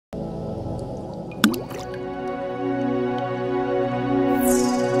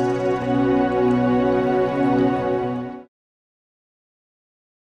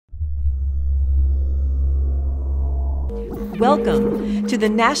Welcome to the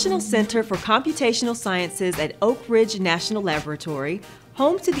National Center for Computational Sciences at Oak Ridge National Laboratory,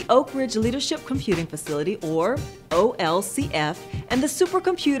 home to the Oak Ridge Leadership Computing Facility, or OLCF, and the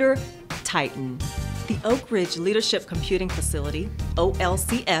supercomputer Titan. The Oak Ridge Leadership Computing Facility,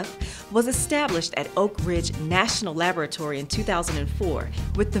 OLCF, was established at Oak Ridge National Laboratory in 2004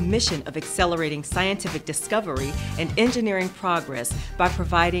 with the mission of accelerating scientific discovery and engineering progress by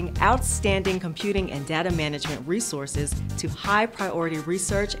providing outstanding computing and data management resources to high-priority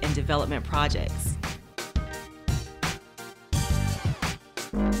research and development projects.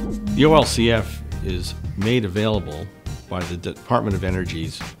 The OLCF is made available by the Department of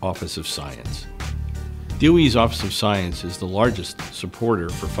Energy's Office of Science. DOE's Office of Science is the largest supporter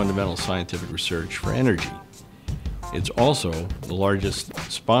for fundamental scientific research for energy. It's also the largest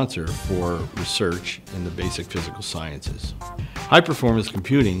sponsor for research in the basic physical sciences. High-performance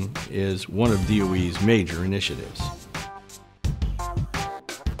computing is one of DOE's major initiatives.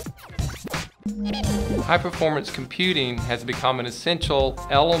 High-performance computing has become an essential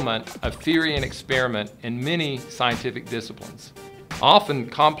element of theory and experiment in many scientific disciplines. Often,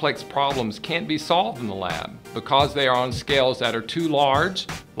 complex problems can't be solved in the lab because they are on scales that are too large,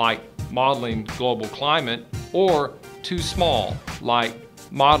 like modeling global climate, or too small, like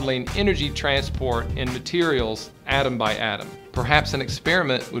modeling energy transport in materials atom by atom. Perhaps an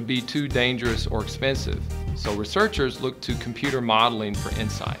experiment would be too dangerous or expensive, so researchers look to computer modeling for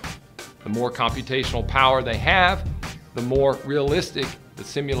insight. The more computational power they have, the more realistic the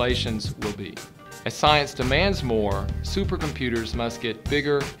simulations will be. As science demands more, supercomputers must get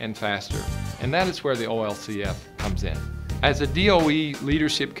bigger and faster, and that is where the OLCF comes in. As a DOE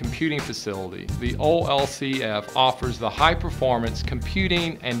leadership computing facility, the OLCF offers the high-performance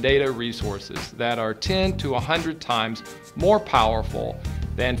computing and data resources that are 10 to 100 times more powerful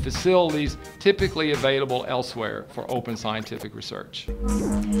than facilities typically available elsewhere for open scientific research.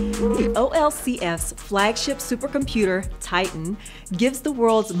 The OLCF's flagship supercomputer, Titan, gives the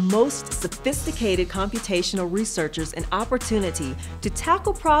world's most sophisticated computational researchers an opportunity to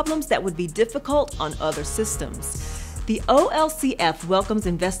tackle problems that would be difficult on other systems. The OLCF welcomes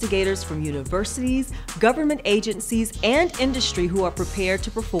investigators from universities, government agencies, and industry who are prepared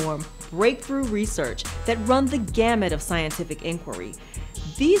to perform breakthrough research that run the gamut of scientific inquiry.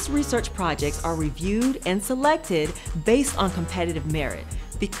 These research projects are reviewed and selected based on competitive merit.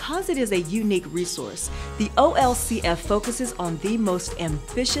 Because it is a unique resource, the OLCF focuses on the most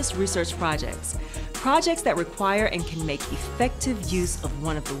ambitious research projects that require and can make effective use of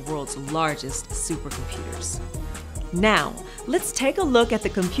one of the world's largest supercomputers. Now, let's take a look at the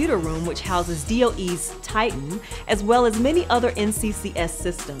computer room, which houses DOE's Titan, as well as many other NCCS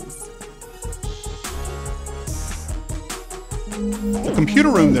systems. The computer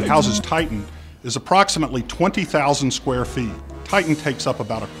room that houses Titan is approximately 20,000 square feet. Titan takes up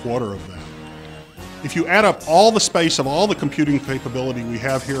about a quarter of that. If you add up all the space of all the computing capability we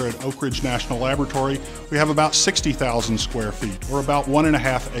have here at Oak Ridge National Laboratory, we have about 60,000 square feet, or about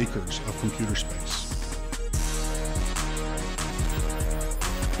 1.5 acres of computer space.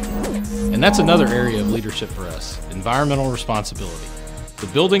 And that's another area of leadership for us, environmental responsibility. The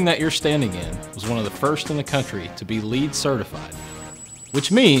building that you're standing in was one of the first in the country to be LEED certified,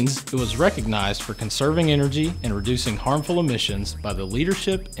 which means it was recognized for conserving energy and reducing harmful emissions by the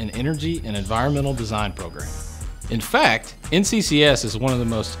Leadership in Energy and Environmental Design program. In fact, NCCS is one of the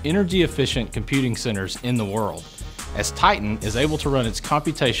most energy efficient computing centers in the world, as Titan is able to run its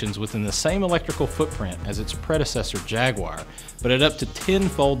computations within the same electrical footprint as its predecessor Jaguar, but at up to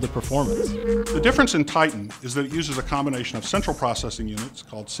 10-fold the performance. The difference in Titan is that it uses a combination of central processing units,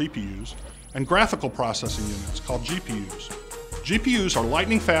 called CPUs, and graphical processing units, called GPUs. GPUs are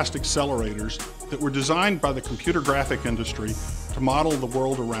lightning-fast accelerators that were designed by the computer graphic industry to model the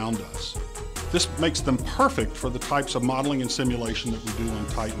world around us. This makes them perfect for the types of modeling and simulation that we do on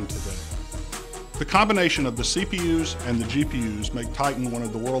Titan today. The combination of the CPUs and the GPUs make Titan one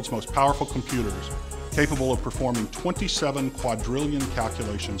of the world's most powerful computers, capable of performing 27 quadrillion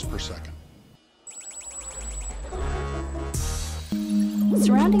calculations per second.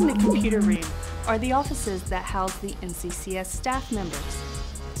 Surrounding the computer room are the offices that house the NCCS staff members,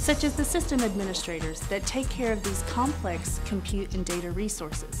 such as the system administrators that take care of these complex compute and data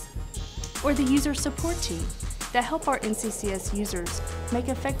resources, or the user support team that help our NCCS users make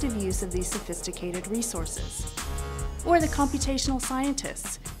effective use of these sophisticated resources, or the computational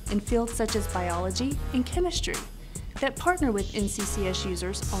scientists in fields such as biology and chemistry that partner with NCCS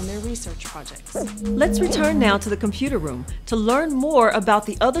users on their research projects. Let's return now to the computer room to learn more about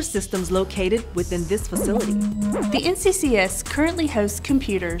the other systems located within this facility. The NCCS currently hosts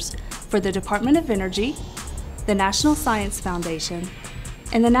computers for the Department of Energy, the National Science Foundation,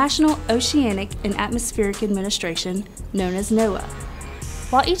 and the National Oceanic and Atmospheric Administration, known as NOAA.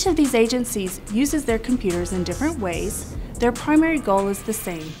 While each of these agencies uses their computers in different ways, their primary goal is the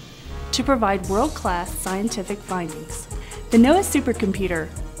same: to provide world-class scientific findings. The NOAA supercomputer,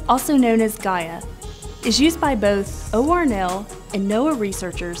 also known as Gaia, is used by both ORNL and NOAA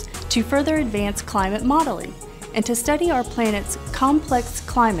researchers to further advance climate modeling and to study our planet's complex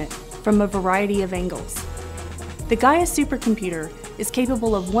climate from a variety of angles. The Gaia supercomputer is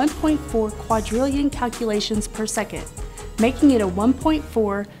capable of 1.4 quadrillion calculations per second, making it a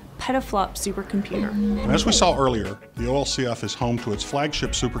 1.4 petaflop supercomputer. And as we saw earlier, the OLCF is home to its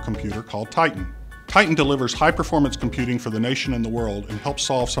flagship supercomputer called Titan. Titan delivers high-performance computing for the nation and the world and helps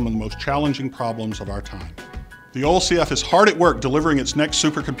solve some of the most challenging problems of our time. The OLCF is hard at work delivering its next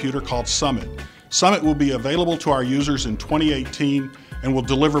supercomputer called Summit. Summit will be available to our users in 2018 and will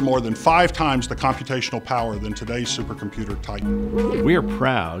deliver more than 5 times the computational power than today's supercomputer Titan. We are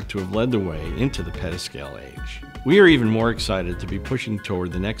proud to have led the way into the petascale age. We are even more excited to be pushing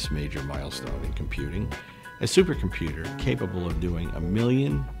toward the next major milestone in computing, a supercomputer capable of doing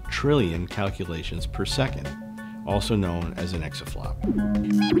 1,000,000 trillion calculations per second, also known as an exaflop.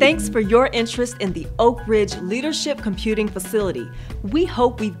 Thanks for your interest in the Oak Ridge Leadership Computing Facility. We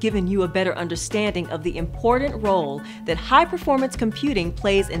hope we've given you a better understanding of the important role that high-performance computing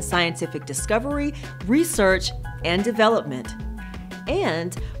plays in scientific discovery, research, and development,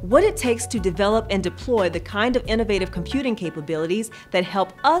 and what it takes to develop and deploy the kind of innovative computing capabilities that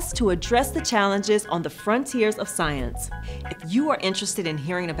help us to address the challenges on the frontiers of science. If you are interested in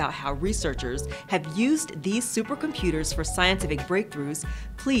hearing about how researchers have used these supercomputers for scientific breakthroughs,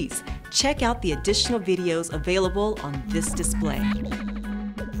 please check out the additional videos available on this display.